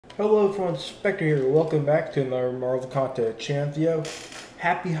Hello everyone, Spectre here. Welcome back to another Marvel content channel video.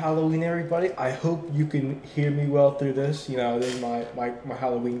 Happy Halloween everybody. I hope you can hear me well through this. You know, this is my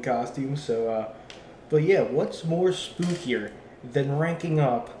Halloween costume. But yeah, what's more spookier than ranking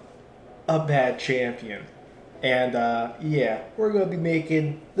up a bad champion? And yeah, we're going to be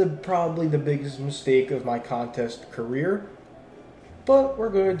making probably the biggest mistake of my contest career. But we're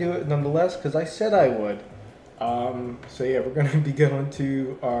going to do it nonetheless because I said I would. So yeah, we're gonna be going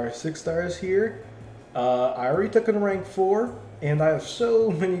to our 6 stars here. I already took in rank 4, and I have so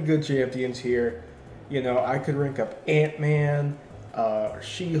many good champions here. You know, I could rank up Ant-Man, or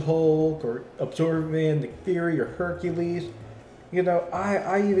She-Hulk, or Absorbman, Nick Fury, or Hercules. You know,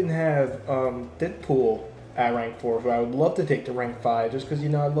 I even have Deadpool at rank 4, who I would love to take to rank 5, just because, you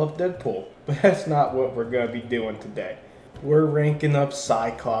know, I love Deadpool. But that's not what we're gonna be doing today. We're ranking up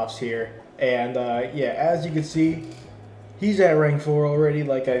Cyclops here. And yeah, as you can see, he's at rank 4 already,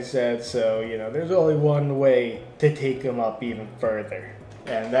 like I said, so, you know, there's only one way to take him up even further.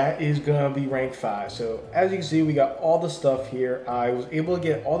 And that is going to be rank 5. So, as you can see, we got all the stuff here. I was able to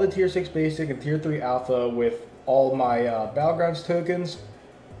get all the tier 6 basic and tier 3 alpha with all my Battlegrounds tokens.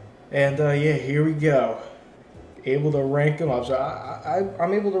 And yeah, here we go. Able to rank them up. So,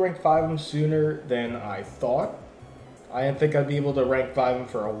 I'm able to rank 5 of them sooner than I thought. I didn't think I'd be able to rank 5 them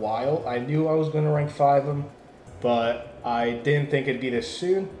for a while. I knew I was going to rank 5 them, but I didn't think it'd be this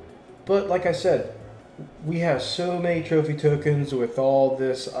soon. But like I said, we have so many trophy tokens with all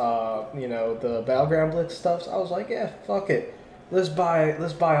this, you know, the Battleground Blitz stuff. So I was like, yeah, fuck it. Let's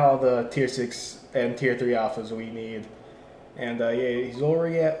buy all the tier 6 and tier 3 alphas we need. And yeah, he's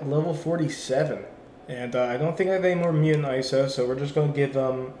already at level 47. And I don't think I have any more mutant ISO, so we're just going to give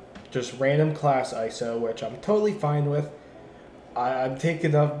them just random class ISO, which I'm totally fine with. I'm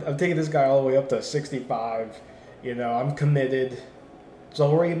taking this guy all the way up to 65. You know, I'm committed. It's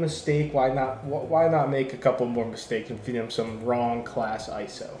already a mistake. Why not make a couple more mistakes and feed him some wrong class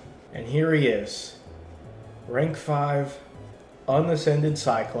ISO? And here he is, rank 5, unascended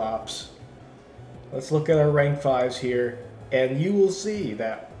Cyclops. Let's look at our rank 5s here, and you will see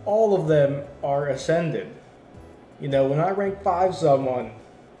that all of them are ascended. You know, when I rank 5 someone,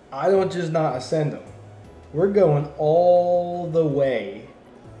 I don't just not ascend them. We're going all the way.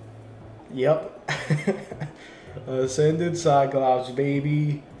 Yep. Ascended Cyclops,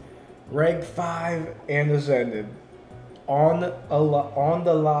 baby. Rank 5 and ascended. On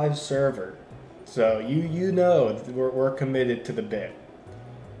the live server. So you know we're committed to the bit.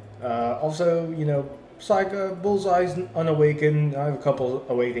 Also, you know, Bullseye's unawakened. I have a couple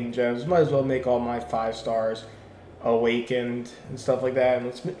awakening gems. Might as well make all my 5 stars awakened and stuff like that,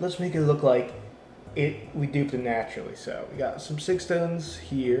 and let's make it look like we duped it naturally. So we got some 6 stones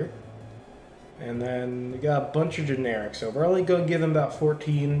here, and then we got a bunch of generics. So we're only going to give them about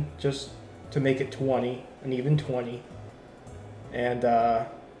 14 just to make it 20, and even 20. And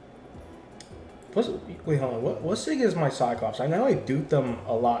wait, hold on. What sig is my Cyclops? I know I duped them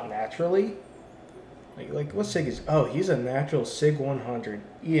a lot naturally. Like what sig is? Oh, he's a natural sig 100.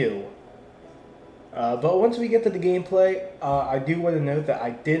 Ew. But once we get to the gameplay, I do want to note that I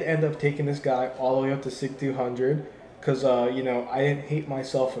did end up taking this guy all the way up to Sig 200, because, you know, I didn't hate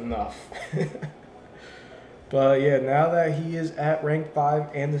myself enough. But yeah, now that he is at rank 5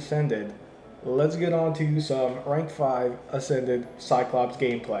 and ascended, let's get on to some rank 5 ascended Cyclops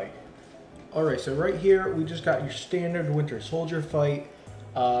gameplay. Alright, so right here, we just got your standard Winter Soldier fight.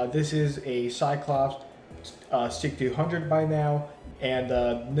 This is a Cyclops Sig 200 by now. And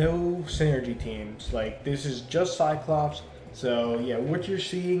no synergy teams. Like, this is just Cyclops. So yeah, what you're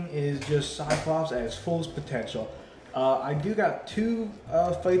seeing is just Cyclops at his fullest potential. I do got 2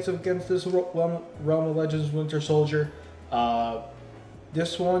 fights against this Realm of Legends Winter Soldier.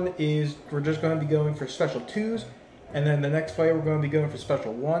 This one is, we're just going to be going for special 2s. And then the next fight we're going to be going for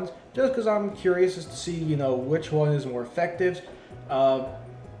special 1s. Just because I'm curious as to see, you know, which one is more effective.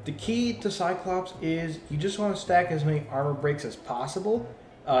 The key to Cyclops is you just want to stack as many armor breaks as possible,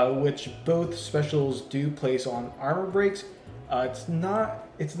 which both specials do place on armor breaks. It's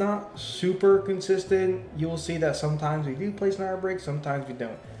not super consistent. You will see that sometimes we do place an armor break, sometimes we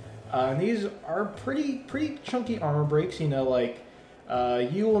don't. And these are pretty chunky armor breaks. You know, like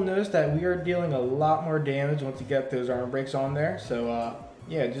you will notice that we are dealing a lot more damage once you get those armor breaks on there. So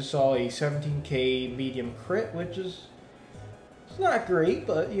yeah, just saw a 17k medium crit, which is, it's not great,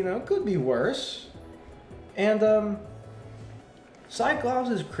 but, you know, could be worse. And, Cyclops'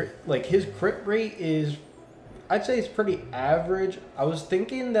 his crit rate is, I'd say it's pretty average. I was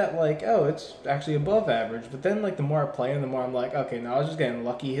thinking that, like, oh, it's actually above average, but then, like, the more I play him, the more I'm like, okay, no, I was just getting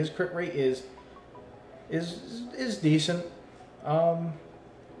lucky. His crit rate is decent.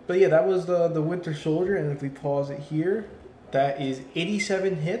 But But yeah, that was the Winter Soldier, and if we pause it here, that is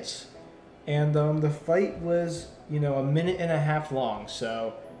 87 hits, and the fight was, you know, a minute and a half long,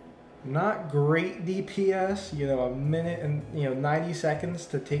 so not great DPS, you know, a minute and, you know, 90 seconds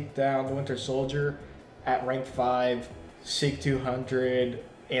to take down the Winter Soldier at rank 5, Sig 200,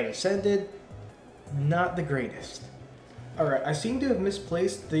 and Ascended. Not the greatest. Alright, I seem to have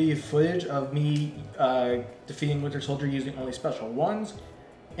misplaced the footage of me defeating Winter Soldier using only special ones.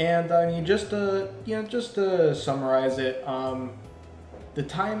 And I mean, just to summarize it, the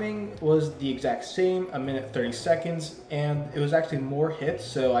timing was the exact same, a minute 30 seconds, and it was actually more hits.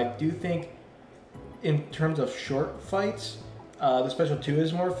 So I do think, in terms of short fights, the special 2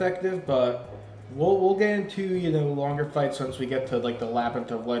 is more effective. But we'll get into, you know, longer fights once we get to like the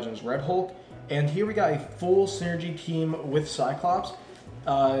Labyrinth of Legends Red Hulk. And here we got a full synergy team with Cyclops.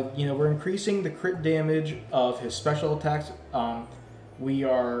 You know, we're increasing the crit damage of his special attacks. We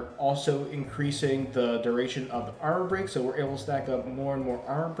are also increasing the duration of the armor breaks, so we're able to stack up more and more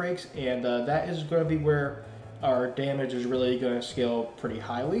armor breaks, and that is going to be where our damage is really going to scale pretty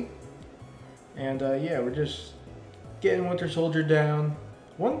highly. And yeah, we're just getting Winter Soldier down.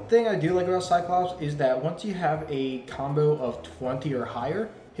 One thing I do like about Cyclops is that once you have a combo of 20 or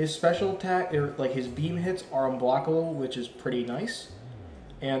higher, his special attack, or like his beam hits, are unblockable, which is pretty nice.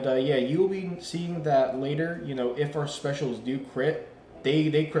 And yeah, you'll be seeing that later. You know, if our specials do crit,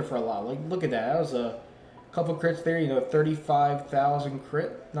 they crit for a lot. Like, look at that. That was a couple crits there. You know, 35,000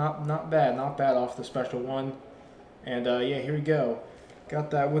 crit. Not bad off the special one. And yeah, here we go.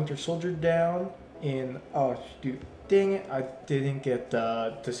 Got that Winter Soldier down in. Oh shoot! Dang it! I didn't get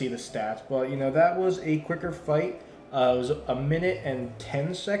to see the stats. But you know, that was a quicker fight. It was a minute and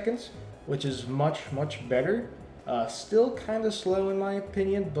 10 seconds, which is much better. Still kind of slow in my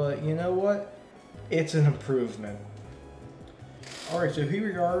opinion, but you know what? It's an improvement. Alright, so here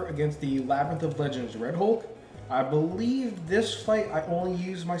we are against the Labyrinth of Legends Red Hulk. I believe this fight I only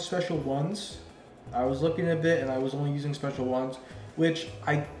used my special ones. I was looking a bit and I was only using special ones, which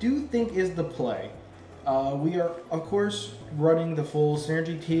I do think is the play. We are, of course, running the full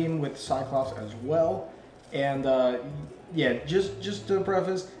synergy team with Cyclops as well. And yeah, just to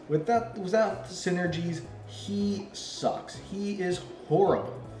preface, without synergies, he sucks. He is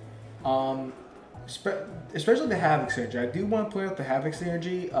horrible. Especially the Havoc synergy. I do want to point out the Havoc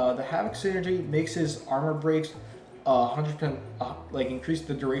synergy. The Havoc synergy makes his armor breaks 100%, like increase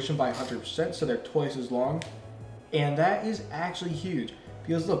the duration by 100%, so they're twice as long. And that is actually huge.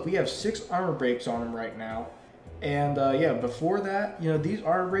 Because look, we have 6 armor breaks on him right now. And yeah, before that, you know, these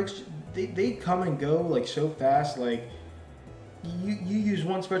armor breaks, they come and go like so fast. Like you use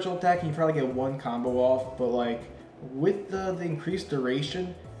one special attack and you probably get one combo off, but like with the increased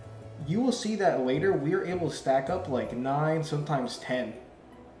duration, you will see that later we are able to stack up like 9, sometimes 10.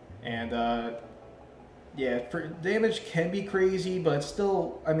 And yeah, damage can be crazy, but it's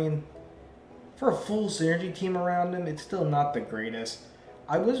still, I mean, for a full synergy team around him, it's still not the greatest.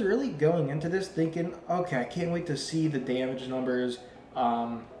 I was really going into this thinking, okay, I can't wait to see the damage numbers.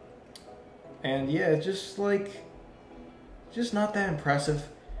 And yeah, it's just like, just not that impressive.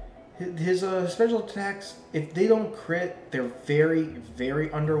 His special attacks, if they don't crit, they're very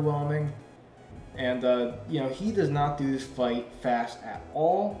underwhelming. And you know, he does not do this fight fast at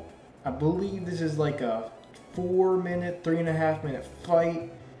all. I believe this is like a 4-minute, 3.5 minute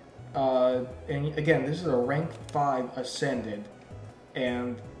fight. And again, this is a rank 5 Ascended.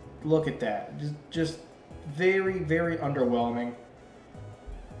 And look at that, just very underwhelming.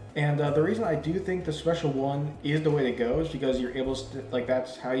 And the reason I do think the special one is the way to go is because you're able to, like,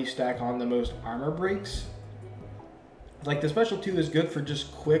 that's how you stack on the most armor breaks. Like, the special 2 is good for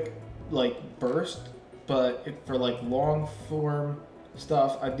just quick, like, burst, but for, like, long form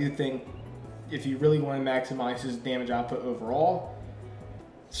stuff, I do think if you really want to maximize his damage output overall,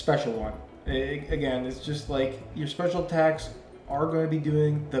 special one. Again, it's just like your special attacks are going to be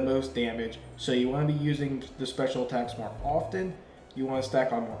doing the most damage, so you want to be using the special attacks more often. You want to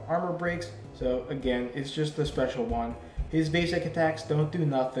stack on more armor breaks, so again, it's just the special one. His basic attacks don't do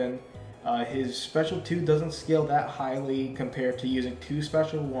nothing. His special 2 doesn't scale that highly compared to using 2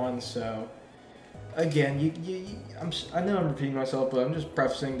 special ones, so again, I know I'm repeating myself, but I'm just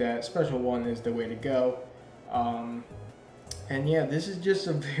prefacing that special 1 is the way to go. And yeah, this is just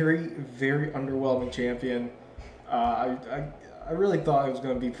a very underwhelming champion. I really thought it was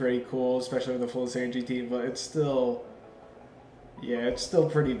going to be pretty cool, especially with the full synergy team, but it's still, yeah, it's still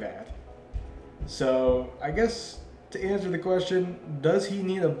pretty bad. So I guess to answer the question, does he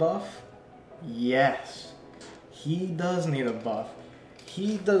need a buff? Yes, he does need a buff.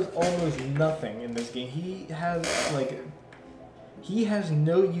 He does almost nothing in this game. He has like he has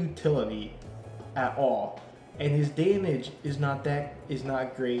no utility at all, and his damage is not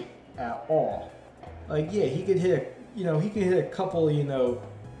great at all. Like, yeah, he could hit a couple,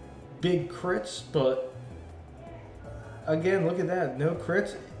 big crits, but again, look at that, no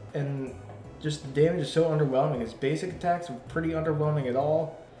crits, and just the damage is so underwhelming. His basic attacks are pretty underwhelming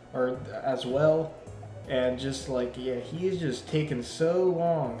as well. And just like, yeah, he is just taking so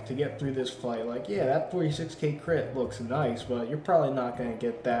long to get through this fight. Like, yeah, that 46k crit looks nice, but you're probably not going to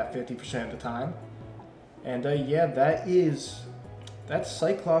get that 50% of the time. And yeah, that's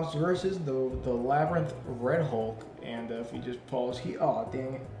Cyclops versus the Labyrinth Red Hulk. And if we just pause here, oh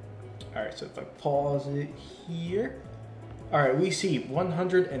dang it. Alright, so if I pause it here. Alright, we see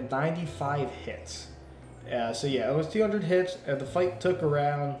 195 hits. So yeah, it was 200 hits, and the fight took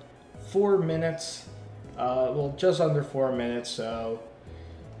around 4 minutes. Well, just under 4 minutes, so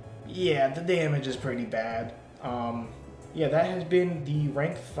yeah, the damage is pretty bad. Yeah, that has been the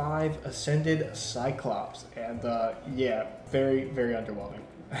rank 5 Ascended Cyclops, and yeah, very, very underwhelming.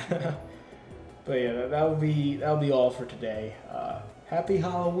 But yeah, that'll be all for today. Happy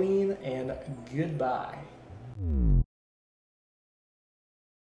Halloween, and goodbye.